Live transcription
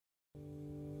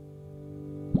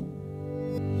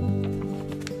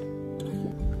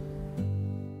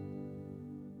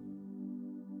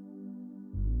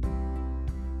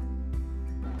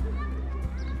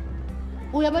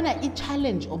uyabona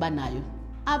i-challenge obanayo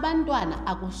abantwana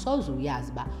akusoze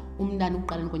uyazi ba umntana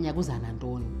uqaleni konyaka uza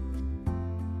nantoni.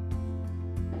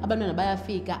 Abantwana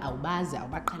bayafika awubazi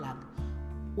awubaqhelanga.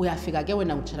 Uyafika ke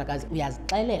wena ngutshirakazi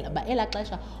uyazixelela ba ela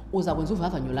xesha uza kwenza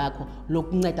uvavanyo lakho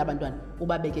lokunceda abantwana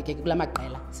ubabeke ke kula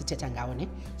maqela sithetha ngawo ne.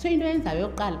 So into yenzayo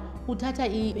yokuqala uthatha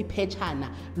iphetshana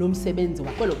lomsebenzi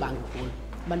wakho lo banga kulo.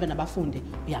 Abantwana bafunde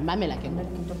uyamamela ke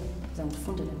ngoku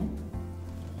ngizangifundela ne.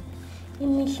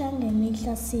 Imihla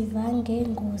ngemihla siva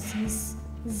ngeengozi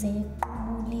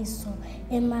zequbuliso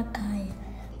emakhaya.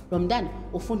 Lo mntana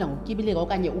ufunda ngokutyibilika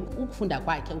okanye ukufunda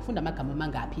kwakhe ufunda amagama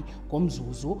amangaphi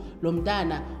ngomzuzu. Lo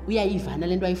mntana uyayivana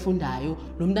lento ayifundayo.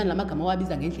 Lo mntana la magama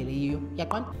wabiza ngendlela eyiyo.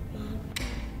 Uyaqonda?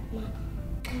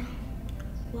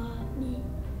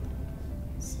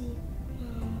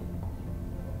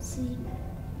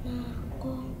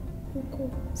 Sinako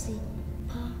ukuzipanda.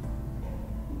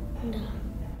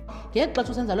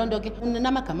 Ngexesha usenza loo nto ke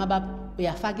namagama babo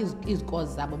uyafaka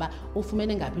izikozi zabo ba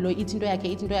ufumene ngaphi lo ithi into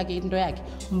yakhe ithi into yakhe ithi into yakhe.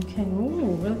 Okay,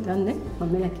 well done ne.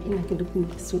 Mamela ke inake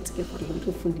lokunika isuthi ke for ukuthi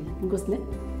ufundile. Inkosi ne.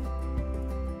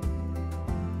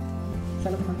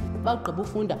 Hlala phansi. Bawugqiba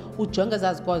ufunda ujonge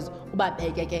ezazikozi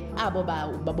ubabeke ke abo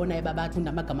babonayo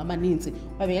babafunda amagama amaninzi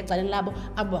babeke ecaleni labo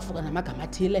abo bafuka namagama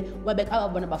athile ubabeke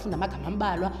abo bona bafunda amagama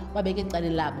ambalwa babeke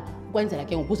ecaleni labo ukwenzela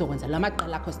ke ngokuzokwenza la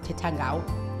maqela akho sithetha ngawo.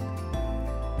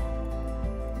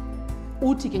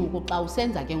 Uthi ke ngoku xa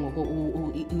usenza ke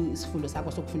ngoku isifundo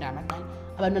sakho sokufunda amaqela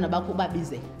abantwana bakho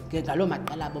babize ngaloo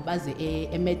maqela abo baze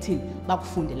emethini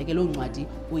bakufundele ke loo ncwadi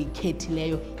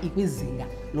uyikhethileyo ikwizinga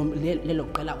lelo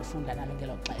qela ufunda nalo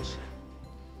ngelo xesha.